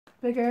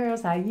But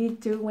girls, how you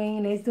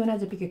doing? Let's do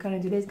another pick a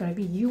card. Today is going to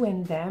be you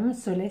and them.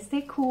 So let's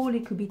stay cool.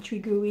 It could be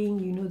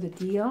triggering, you know the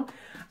deal.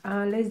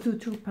 Let's do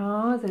 2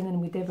 cards and then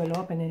we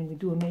develop and then we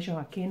do a major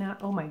arcana.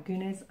 Oh my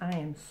goodness, I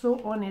am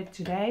so on it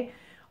today.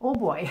 Oh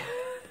boy,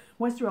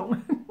 what's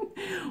wrong?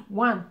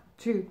 1,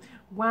 2,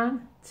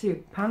 1,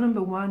 2. Pile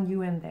number 1,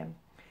 you and them.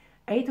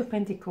 8 of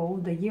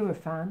Pentacles, the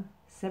Hierophant,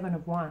 7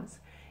 of Wands.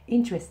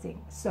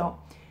 Interesting. So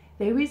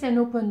there is an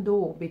open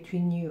door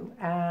between you,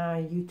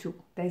 you two.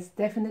 There's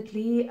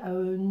definitely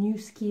new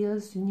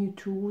skills, new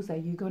tools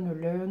that you're going to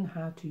learn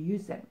how to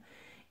use them.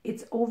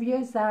 It's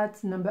obvious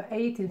that number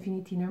 8,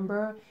 infinity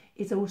number,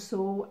 is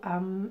also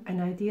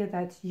an idea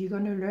that you're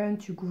going to learn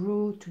to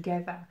grow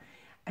together.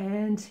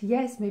 And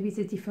yes, maybe it's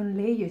a different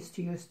layers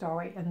to your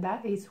story, and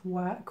that is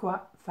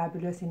quite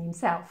fabulous in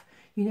himself.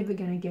 You're never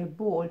going to get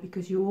bored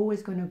because you're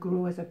always going to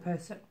grow as a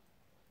person.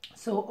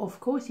 So of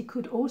course it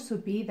could also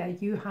be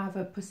that you have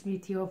a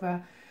possibility of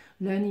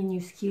learning new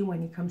skill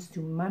when it comes to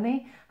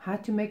money, how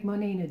to make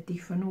money in a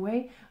different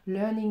way,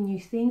 learning new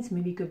things,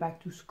 maybe go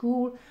back to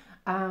school,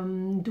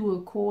 do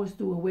a course,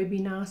 do a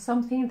webinar,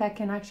 something that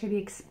can actually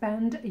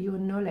expand your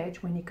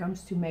knowledge when it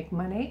comes to make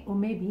money, or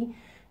maybe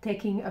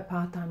taking a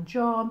part-time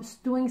job,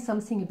 doing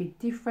something a bit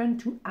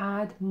different to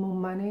add more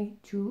money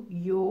to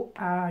your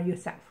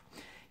yourself.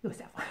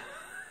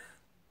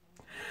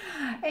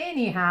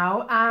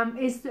 Anyhow,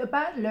 it's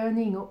about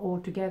learning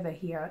altogether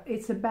here.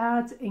 It's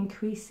about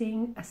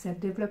increasing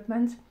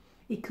self-development.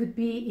 It could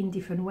be in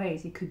different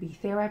ways. It could be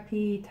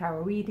therapy,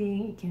 tarot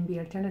reading, it can be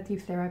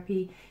alternative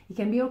therapy, it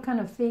can be all kind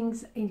of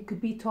things. It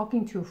could be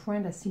talking to a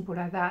friend, as simple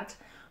as that.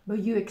 But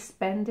you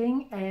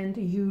expanding and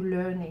you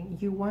learning.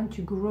 You want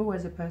to grow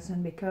as a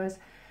person because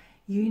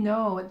you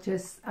know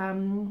just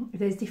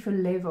there's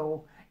different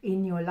level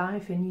in your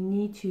life and you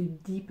need to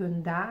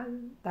deepen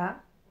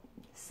that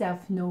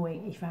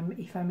self-knowing,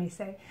 if I may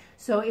say.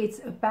 So it's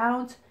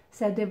about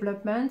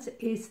self-development.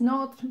 It's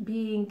not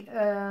being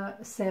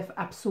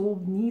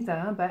self-absorbed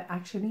neither, but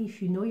actually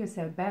if you know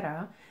yourself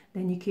better,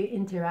 then you can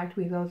interact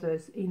with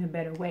others in a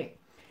better way.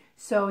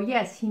 So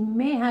yes, he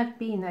may have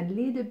been a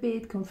little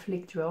bit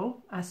conflictual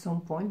at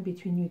some point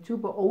between you two,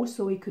 but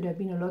also it could have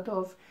been a lot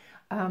of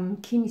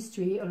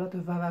chemistry, a lot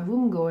of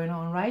va-va-voom going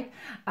on, right?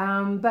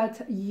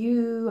 But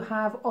you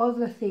have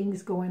other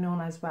things going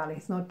on as well.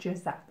 It's not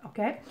just that,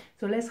 okay?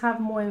 So let's have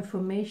more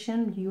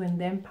information, you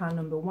and them, pile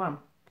number 1.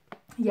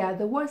 Yeah,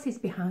 the worst is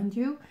behind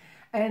you,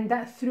 and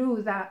that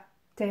through that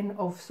 10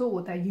 of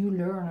Swords that you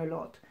learn a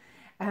lot.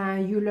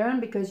 You learn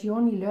because you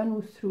only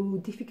learn through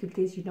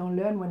difficulties. You don't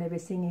learn when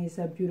everything is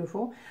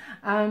beautiful.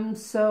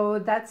 So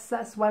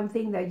that's one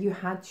thing that you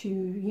had to,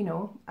 you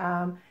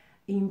know,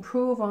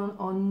 improve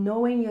on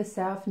knowing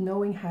yourself,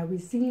 knowing how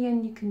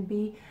resilient you can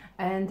be,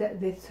 and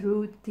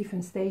through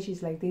different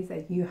stages like this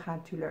that you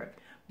had to learn.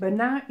 But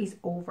now it's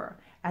over,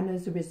 and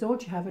as a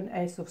result you have an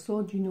Ace of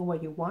Swords. You know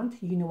what you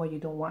want, you know what you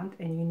don't want,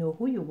 and you know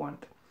who you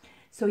want.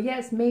 So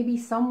yes, maybe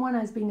someone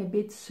has been a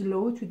bit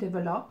slow to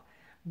develop,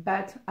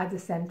 but at the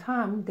same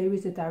time there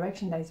is a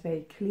direction that is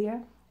very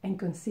clear and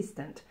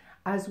consistent.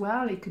 As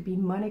well, it could be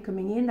money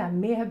coming in that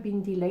may have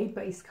been delayed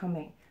but is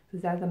coming. So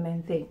that's the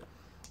main thing.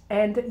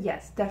 And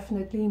yes,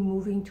 definitely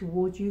moving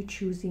towards you,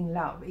 choosing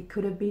love. It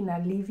could have been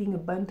leaving a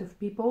bunch of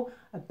people,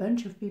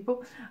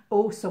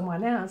 or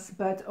someone else,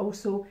 but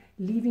also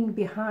leaving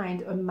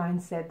behind a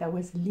mindset that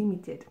was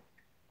limited.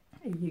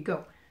 There you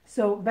go.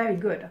 So very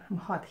good. I'm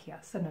hot here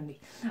suddenly.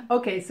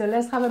 Okay, so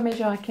let's have a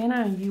major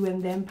arcana, you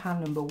and them, pile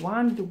number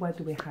 1. What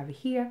do we have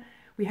here?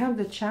 We have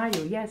the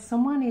Child. Yes,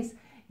 someone is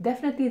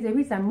definitely, there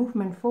is a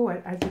movement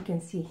forward, as you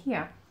can see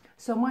here.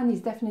 Someone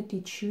is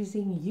definitely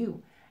choosing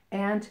you,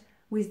 and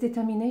with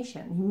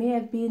determination. He may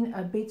have been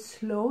a bit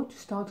slow to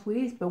start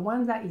with, but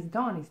once that is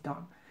done, it's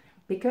done.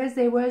 Because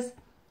there was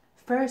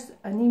first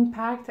an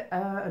impact,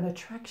 an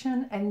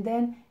attraction, and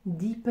then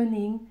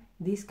deepening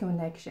this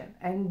connection.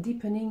 And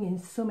deepening in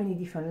so many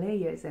different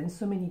layers and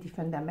so many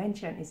different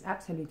dimensions is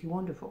absolutely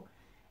wonderful.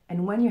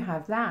 And when you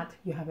have that,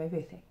 you have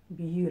everything.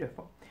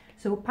 Beautiful.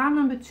 So pile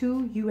number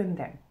 2, you and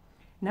them.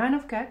 9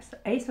 of Cups,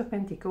 Ace of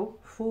Pentacles,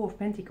 4 of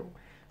Pentacles.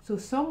 So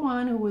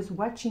someone who was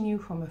watching you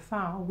from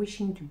afar,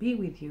 wishing to be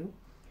with you,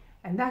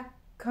 and that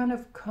kind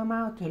of come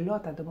out a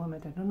lot at the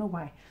moment. I don't know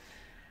why.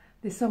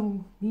 There's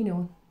some, you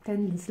know,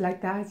 tendencies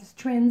like that, it's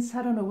trends,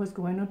 I don't know what's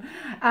going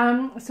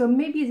on. So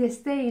maybe they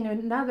stay in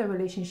another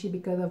relationship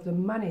because of the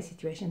money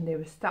situation, they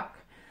were stuck.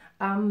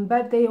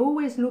 But they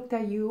always looked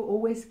at you,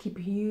 always keep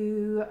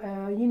you,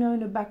 you know,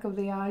 in the back of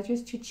the eye,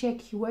 just to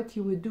check what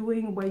you were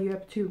doing, what you're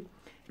up to.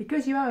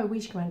 Because you are a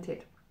wish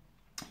granted.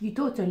 You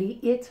totally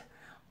it.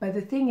 But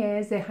the thing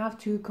is, they have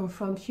to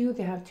confront you,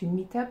 they have to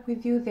meet up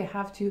with you, they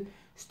have to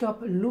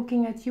stop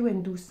looking at you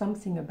and do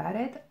something about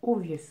it,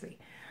 obviously.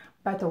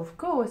 But of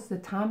course, the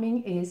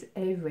timing is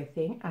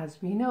everything,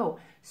 as we know.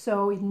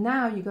 So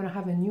now you're going to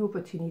have a new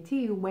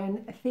opportunity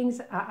when things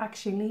are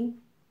actually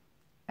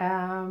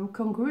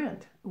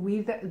congruent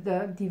with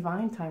the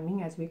divine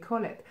timing, as we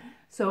call it.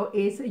 So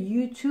it's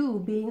you two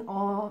being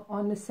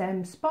on the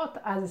same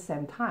spot at the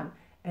same time.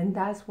 And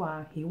that's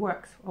why he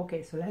works.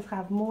 Okay, so let's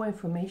have more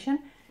information.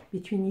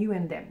 between you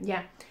and them.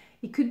 Yeah,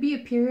 it could be a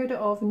period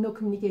of no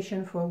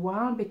communication for a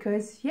while,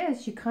 because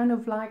yes, you kind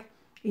of like,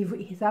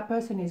 if that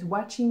person is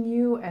watching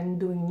you and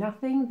doing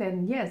nothing,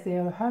 then yes,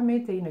 they're a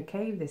hermit, they're in a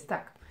cave, they're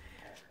stuck.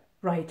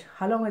 Right,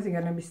 how long is it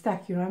going to be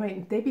stuck? You know what I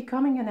mean? They're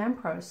becoming an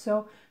emperor.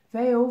 So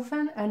very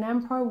often an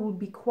emperor will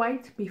be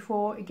quiet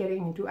before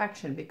getting into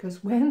action,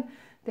 because when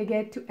they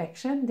get to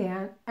action, they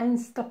are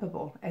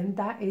unstoppable. And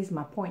that is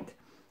my point.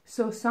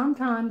 So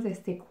sometimes they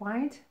stay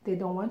quiet, they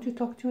don't want to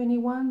talk to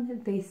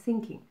anyone, they're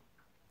thinking.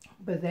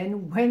 But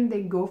then when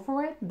they go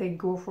for it, they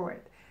go for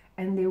it.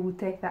 And they will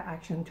take that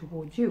action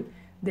towards you.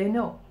 They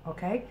know,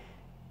 okay?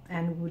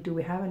 And do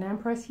we have an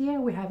empress here?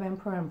 We have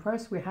emperor,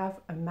 empress. We have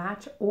a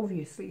match,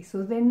 obviously.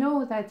 So they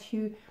know that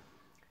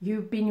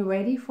you've been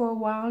ready for a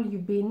while.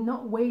 You've been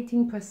not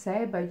waiting per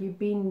se, but you've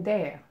been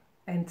there.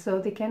 And so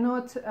they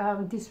cannot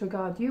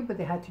disregard you, but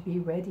they had to be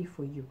ready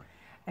for you.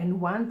 And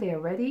once they're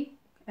ready,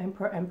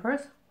 emperor,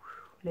 empress,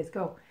 let's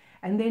go.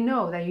 And they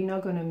know that you're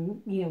not going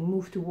to, you know,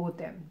 move toward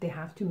them. They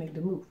have to make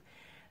the move.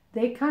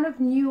 They kind of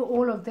knew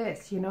all of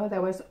this, you know,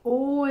 that was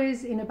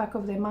always in the back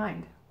of their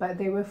mind, but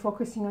they were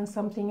focusing on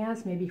something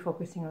else, maybe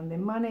focusing on their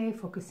money,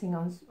 focusing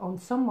on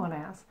someone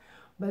else,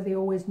 but they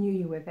always knew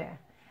you were there,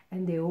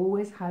 and they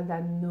always had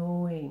that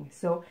knowing.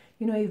 So,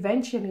 you know,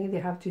 eventually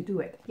they have to do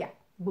it. Yeah,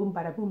 boom,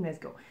 bada boom, let's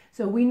go.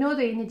 So we know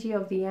the energy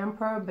of the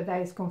emperor, but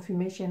that is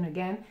confirmation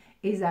again,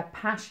 is that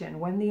passion.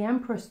 When the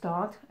emperor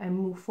starts and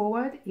move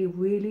forward, it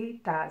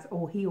really does,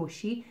 or he or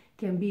she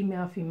can be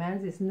male, female.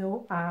 There's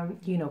no,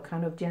 you know,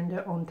 kind of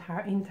gender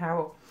in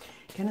tarot.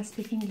 Can I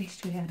speak English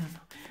today? I don't know.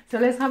 So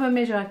let's have a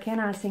Major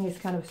Arcana. I think it's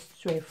kind of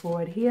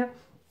straightforward here.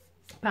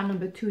 Pile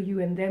number 2,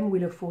 you and them,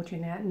 Wheel of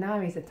Fortune. Now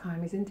is the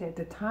time, isn't it?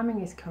 The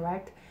timing is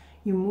correct.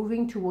 You're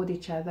moving toward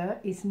each other.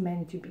 It's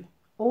meant to be,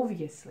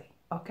 obviously,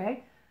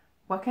 okay?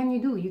 What can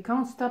you do? You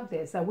can't stop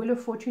this. A Wheel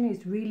of Fortune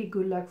is really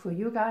good luck for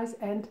you guys,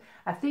 and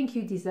I think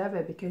you deserve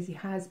it, because it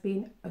has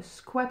been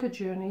quite a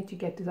journey to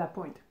get to that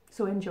point.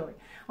 So enjoy.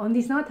 On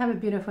this note, have a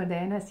beautiful day,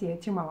 and I'll see you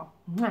tomorrow.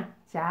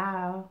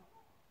 Ciao.